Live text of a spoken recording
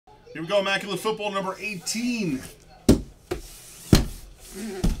Here we go, Immaculate Football number 18.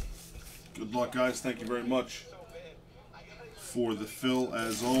 Good luck, guys. Thank you very much for the fill,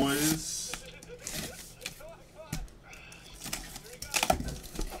 as always.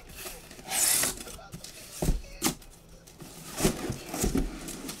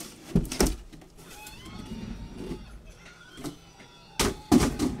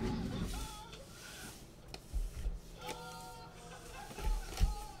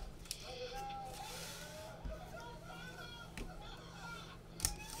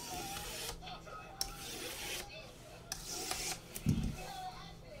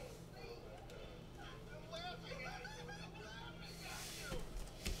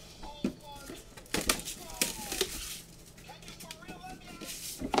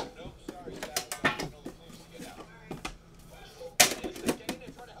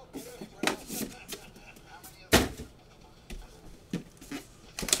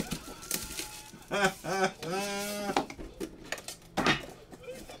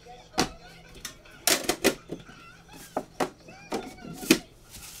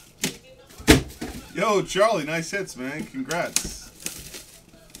 Yo, Charlie, nice hits, man. Congrats.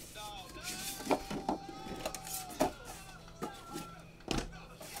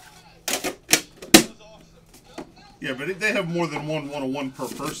 Yeah, but they have more than one 101 per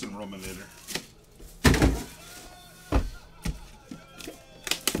person Rominator.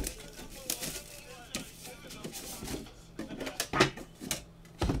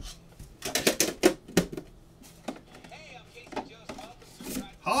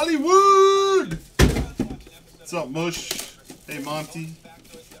 Hollywood! What's up, Mush? Hey, Monty.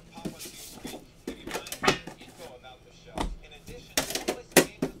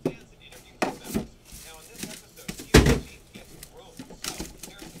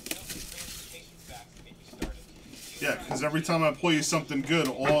 Yeah, because every time I play you something good,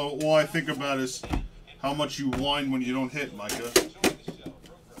 all I think about is how much you whine when you don't hit, Micah.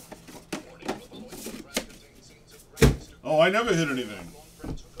 Oh, I never hit anything.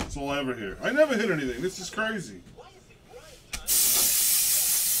 That's all I ever hear. I never hit anything. This is crazy.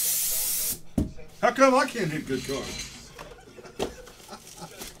 How come I can't hit good cards?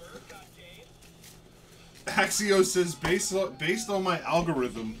 Axio says, based on my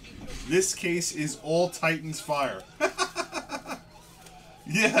algorithm, this case is all Titans fire.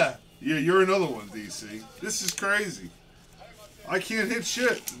 Yeah, you're another one, DC. This is crazy. I can't hit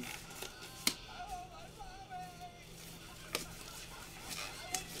shit.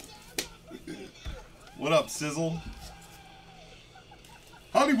 What up, Sizzle?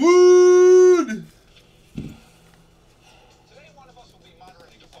 Hollywood! Today, one of us will be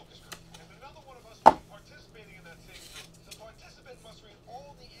moderating a focus group, and another one of us will be participating in that same group. The participant must read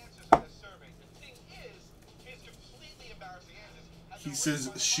all the answers in this survey. The thing is, it's completely embarrassing answers. He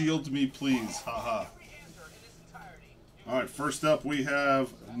says, shield me, please. Haha. Alright, first up we have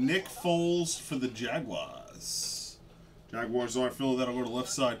Nick Foles for the Jaguars. Jaguars are filling. That'll go to left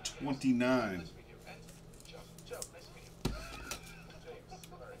side 29.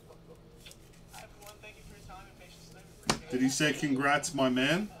 Did he say congrats, my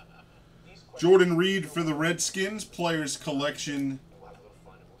man? Jordan Reed for the Redskins. Players Collection.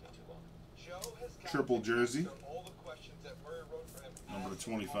 Triple jersey. Number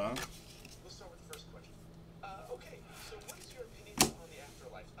 25.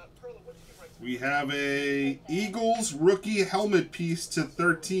 We have a Eagles rookie helmet piece to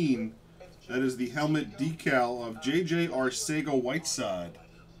 13. That is the helmet decal of J.J. Arcega-Whiteside.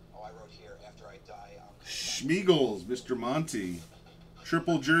 Schmeagles, Mr. Monty.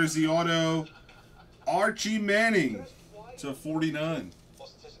 Triple jersey auto, Archie Manning to 49. Well,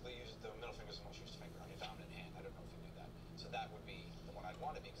 statistically, the middle finger is the most used finger on your dominant hand. I don't know if you knew that. So that would be the one I'd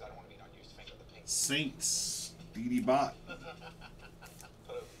want to be, because I don't want to be an unused finger. The pink. Saints, DD Bot. Put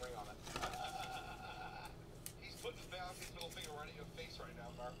a ring on it. He's putting his middle finger right at your face right now,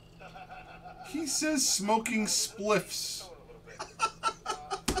 Mark. He says smoking spliffs.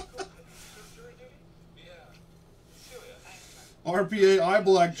 RPA eye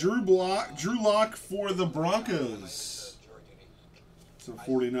black, Drew Lock for the Broncos. So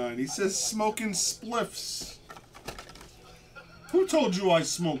 49. He says smoking spliffs. Who told you I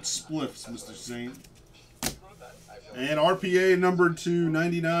smoked spliffs, Mr. Saint? And RPA numbered to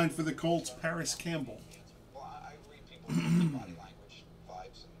 99 for the Colts, Paris Campbell. Well, I read people's body language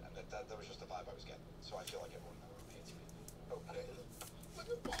vibes, and that was just the vibe I was getting. So I feel like everyone in the room hates me. Okay. Look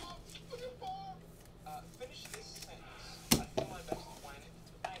at Bob! Look at Bob! Finish this sentence. I feel my best when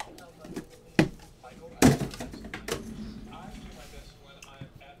Michael, I feel my best when I'm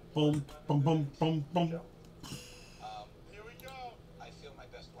at Boom, boom, boom, boom, boom. Here we go. I feel my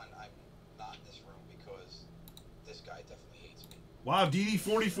best when when I'm not in this room because this guy definitely hates me. Wow,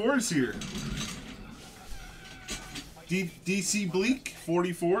 DD44 is here. DC Bleak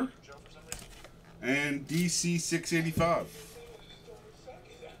 44 and DC 685.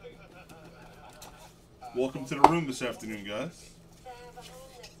 Welcome to the room this afternoon, guys.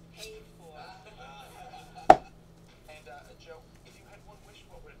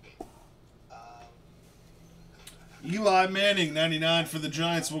 Eli Manning, 99 for the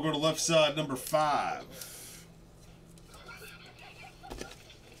Giants. We'll go to left side, number 5.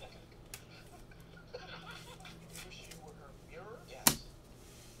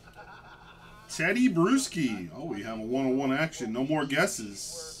 Teddy Bruschi. Oh, we have a one-on-one action. No more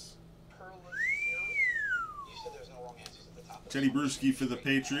guesses. Teddy Bruschi for the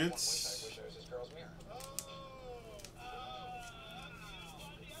Patriots.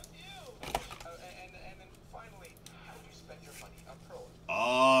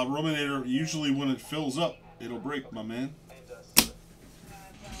 Rominator, usually when it fills up, it'll break, my man.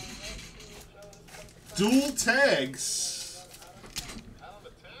 Dual tags.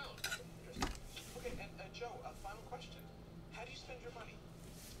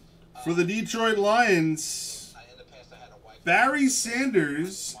 For the Detroit Lions, Barry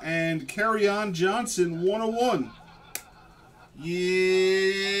Sanders and Kerryon Johnson, 101.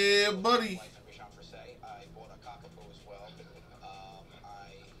 Yeah, buddy.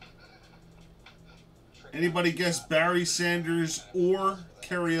 Anybody guess Barry Sanders or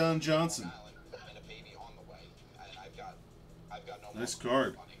Kerryon Johnson? Nice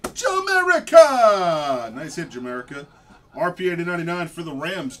card. Jamaica! Nice hit, Jamaica. RPA to 99 for the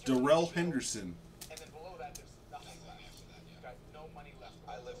Rams, Darrell Henderson. And then below that, there's nothing left. You've got no money left.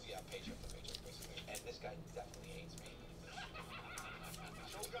 I live, paycheck to paycheck, basically. And this guy definitely hates me.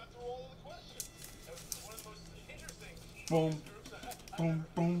 Joe got through all of the questions. That was one of the most interesting. Boom. Boom,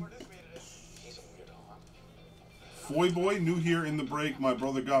 boom. He's a weirdo, huh? Foy Boy, new here in the break. My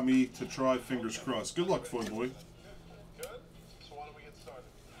brother got me to try, fingers crossed. Good luck, Foy Boy. Good? So why don't we get started?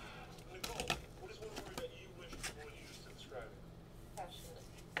 Nicole, what is one word that you wish people would use to describe it? Passionate.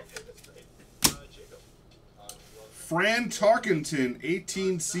 Okay, that's great. Jacob. Fran Tarkenton,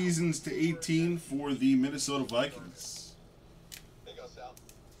 18 seasons to 18 for the Minnesota Vikings. There you go, Sal.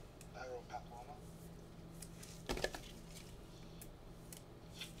 Viral papilloma.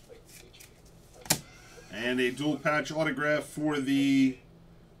 And a dual patch autograph for the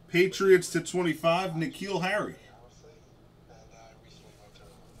Patriots to 25, N'Keal Harry. And I recently went to a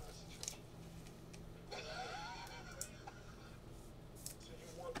situation. So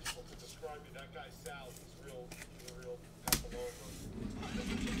you want people to describe you, that guy Sal, he's a real papilloma.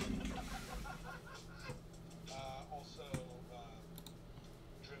 Also,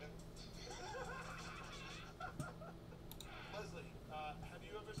 driven. Leslie, have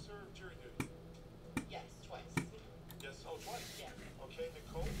you ever served jury duty? Yes, twice. Yes, oh, twice? Yeah. Okay,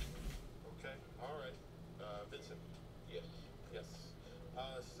 Nicole? Okay, all right. Vincent? Yes. Yes.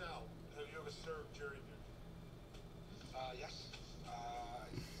 Sal, have you ever served jury duty? Yes. I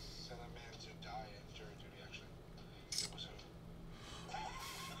sent a man to die in jury duty, actually. It was a...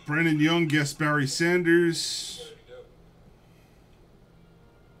 Brandon Young, guess Barry Sanders. What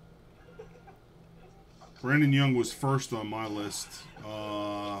did he do? Brandon Young was first on my list.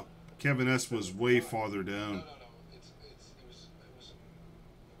 Kevin S. was way farther down. No. It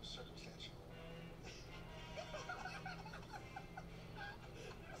was circumstantial.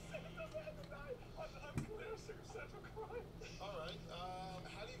 Unclear circumstantial crime. All right.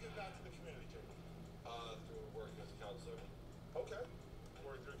 How do you give back to the community, Jake? Through working as a counselor. Okay.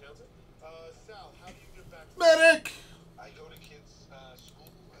 Working through counseling. Sal, how do you give back? Medic! I go to kids'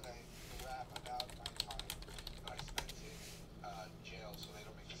 school and I rap about my time that I spent in jail, so they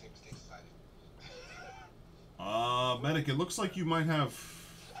don't make the same mistakes as I did. Medic, it looks like you might have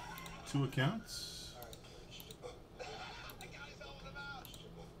 2 accounts. The guy's helping him out.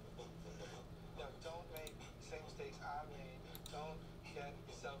 No, don't make the same mistakes I made. Don't get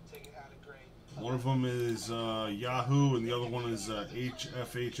yourself taken out of grade. One of them is Yahoo and the other one is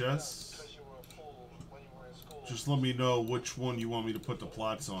HFHS. Because you were a fool when you were in school. Just let me know which one you want me to put the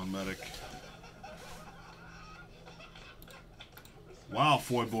plots on, Medic. Wow,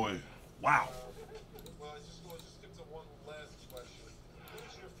 Foy Boy. Wow. Well, let's just get to one last question.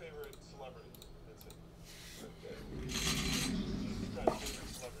 Who's your favorite celebrity, Vincent?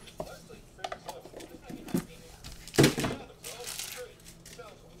 Favorite celebrity. Leslie, favorite celebrity. Yeah, oh, great.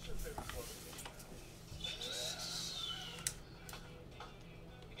 Sal, who's your favorite celebrity?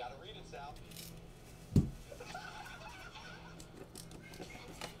 You gotta read it, Sal.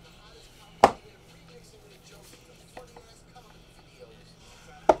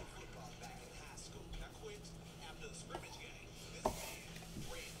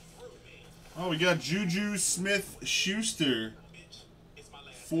 Oh, we got Juju Smith-Schuster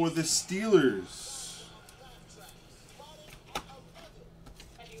for the Steelers.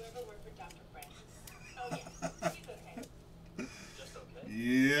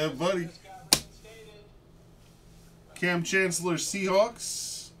 Yeah, buddy. Cam Chancellor,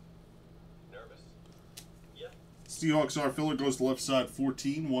 Seahawks. Seahawks are filler, goes to left side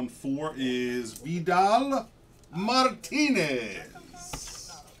 14. 1-4 is Vidal Martinez.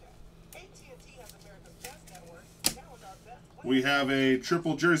 We have a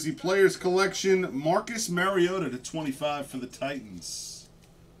triple jersey players collection. Marcus Mariota to 25 for the Titans.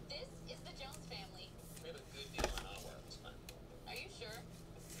 This is the Jones family. We have a good deal on our work. Are you sure?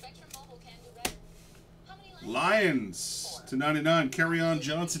 Spectrum Mobile can do better. How many Lions to 99. Kerryon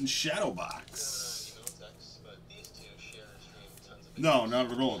Johnson shadow box. No,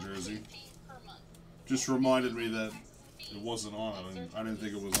 not at all, Jersey. Just reminded me that it wasn't on. I didn't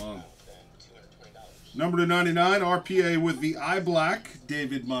think it was on. Number to 99, RPA with the eye black,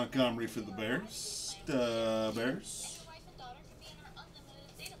 David Montgomery for the Bears. Bears.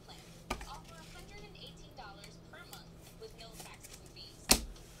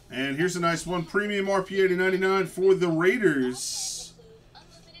 And here's a nice one, premium RPA to 99 for the Raiders.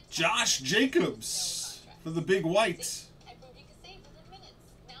 Josh Jacobs for the Big White.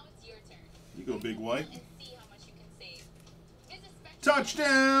 You go, Big White.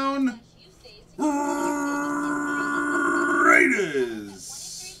 Touchdown!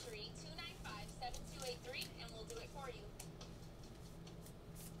 Raiders.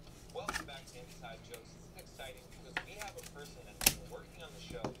 Welcome back to Inside Jokes. This is exciting because we have a person that's been working on the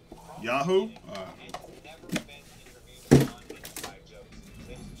show. Yahoo? And never been interviewed on Inside Jokes.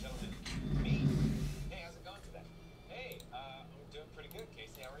 Ladies and gentlemen, me. Hey, how's it going today? Hey, I'm doing pretty good,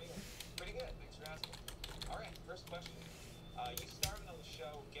 Casey. How are you? Pretty good. Thanks for asking. All right, first question. You started on the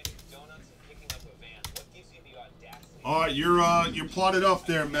show getting donuts and picking up a van. What gives you the audacity? All right, you're plotted up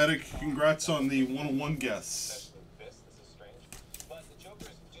there, Medic. Congrats on the 101 guess. Especially this is strange. But the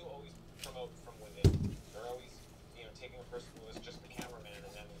Jokers do always promote from within. They're always, taking a person who was just the cameraman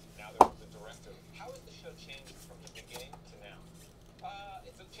and then now they're the director. How has the show changed from the beginning to now?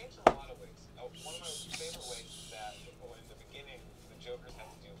 It's changed in a lot of ways. One of my favorite ways is that in the beginning, the Jokers had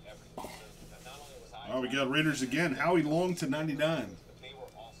to do everything. So not only was I... Oh, we got Raiders again. Howie Long to 99. They were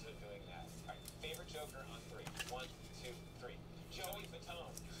also doing that. All right, favorite Joker on 3. 1, 2, 3. Joey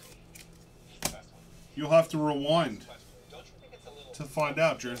Fatone. He's the best one. You'll have to rewind Don't you think it's a little... to find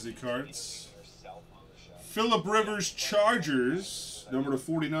out, jersey cards. yourself on the show? Phillip Rivers, Chargers, number to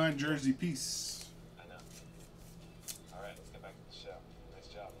 49, jersey piece. I know. All right, let's get back to the show. Nice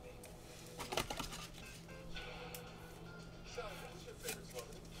job, Nate. So, what's your favorite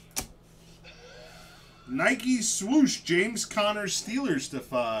celebrity? Nike swoosh, James Conner, Steelers to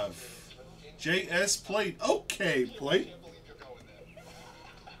 5. JS plate, okay plate. Can't believe you're going there.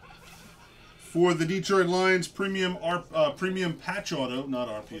 For the Detroit Lions, premium patch auto, not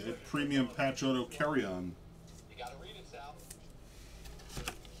RPA, premium patch auto Kerryon. You gotta read it, Sal.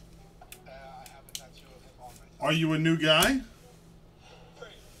 I have a tattoo of him on my... Are you a new guy? 3,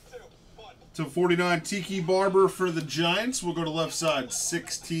 2, 1. To 49, Tiki Barber for the Giants. We'll go to left side,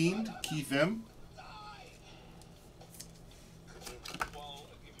 16, Keith M. Well,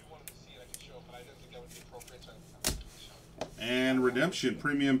 if you wanted to see it, I could show it, but I didn't think that would be appropriate, so I'm not gonna show it. And redemption,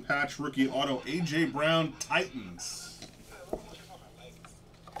 premium patch rookie auto, AJ Brown, Titans. What's your talking about, like?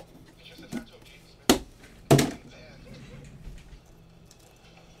 It's just a tattoo of James Smith.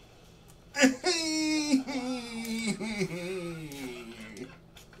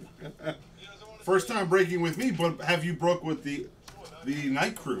 First time breaking with me, but have you broke with the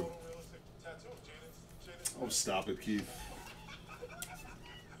night crew? Oh, stop it, Keith.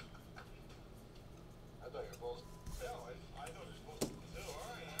 I thought you were supposed to. Yeah, I thought you were supposed to too. All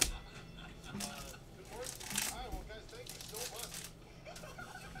right. Good work. All right, well, guys, thank you so much.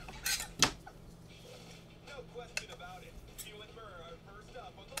 No question about it. You and Burr are first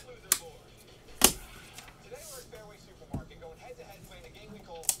up on the loser board. Today we're at Fairway Supermarket going head-to-head playing a game we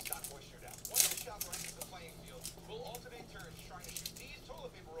call Stock Boy Shootout. One of the shopper enters the playing field. We'll alternate turns trying to shoot these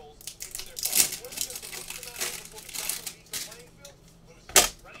toilet paper rolls into their target. Whoever gets the least amount in before the shopper leaves the playing field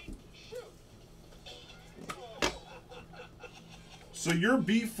loses. Ready? Shoot! So you're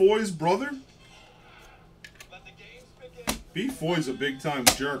B. Foy's brother? Let the games begin. B. Foy's a big time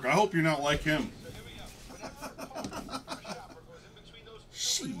jerk. I hope you're not like him. So here we go. Whenever a shopper goes in between those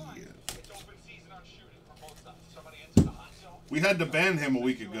three lines, it's open season on shooting from both sides. Somebody enters the hot zone. We had to ban him a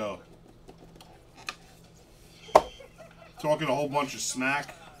week ago. Talking a whole bunch of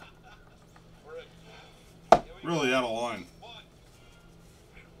smack. We're in. Here we go. Really out of line. One.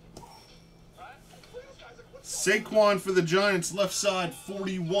 All Saquon for the Giants, left side,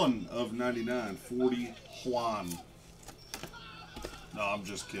 41 of 99. 40 Juan. No, I'm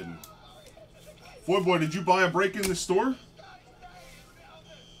just kidding. Boy, did you buy a break in the store?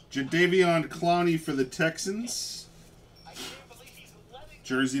 Jadeveon Clowney for the Texans.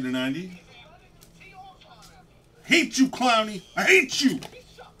 Jersey to 90. Hate you, Clowney. I hate you.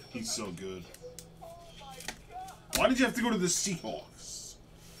 He's so good. Why did you have to go to the Seahawks?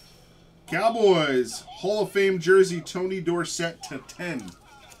 Cowboys, Hall of Fame jersey, Tony Dorsett to 10.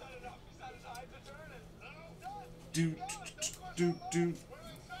 Do.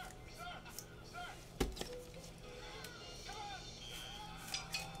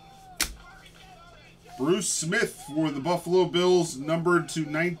 Bruce Smith for the Buffalo Bills, numbered to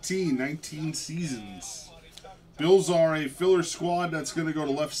 19. 19 seasons. Bills are a filler squad that's going to go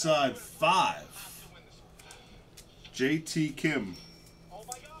to left side, 5. JT Kim.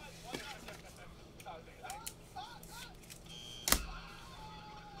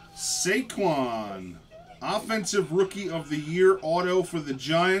 Saquon, Offensive Rookie of the Year auto for the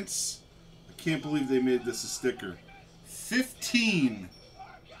Giants. I can't believe they made this a sticker. 15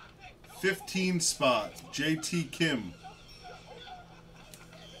 spot. JT Kim.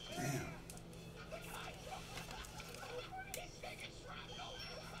 Damn.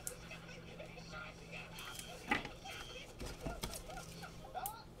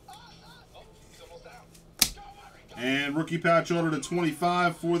 And rookie patch order to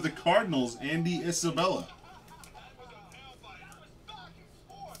 25 for the Cardinals, Andy Isabella.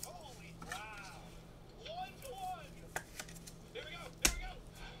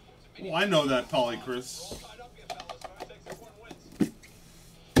 Oh, I know that, Polychris.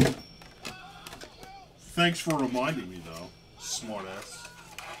 Thanks for reminding me, though. Smartass.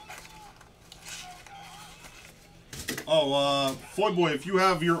 Oh, Foy Boy, if you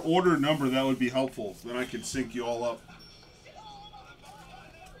have your order number, that would be helpful. Then I can sync you all up.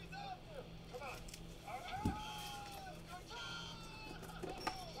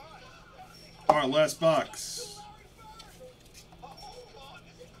 All right, last box.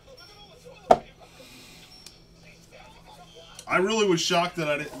 I really was shocked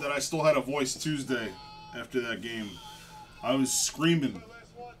that I still had a voice Tuesday after that game. I was screaming.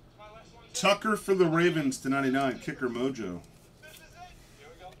 Tucker for the Ravens to 99. Kicker Mojo.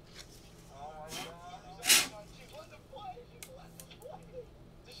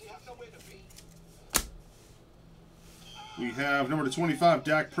 We have number 25,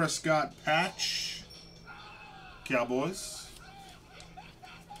 Dak Prescott patch. Cowboys.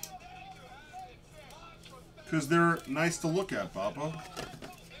 Because they're nice to look at, Papa.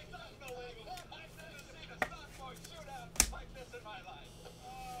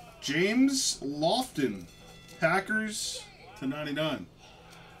 James Lofton, Packers to 99.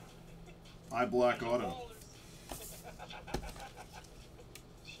 Eye black auto.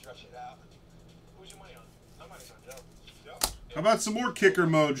 How about some more kicker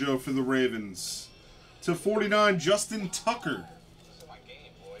mojo for the Ravens? To 49, Justin Tucker.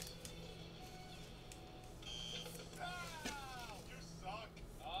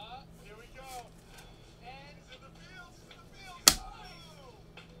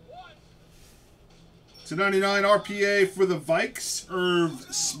 To 99 RPA for the Vikes,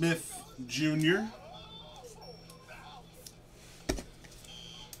 Irv Smith Jr.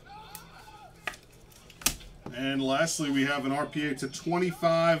 And lastly, we have an RPA to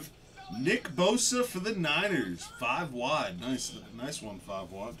 25, Nick Bosa for the Niners, 5 wide. Nice one,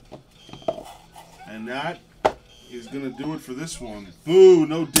 5 wide. And that is going to do it for this one. Boo,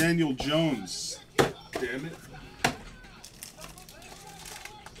 no Daniel Jones. Damn it.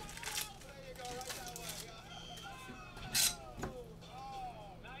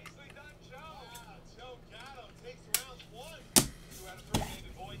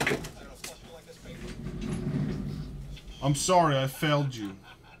 I'm sorry, I failed you.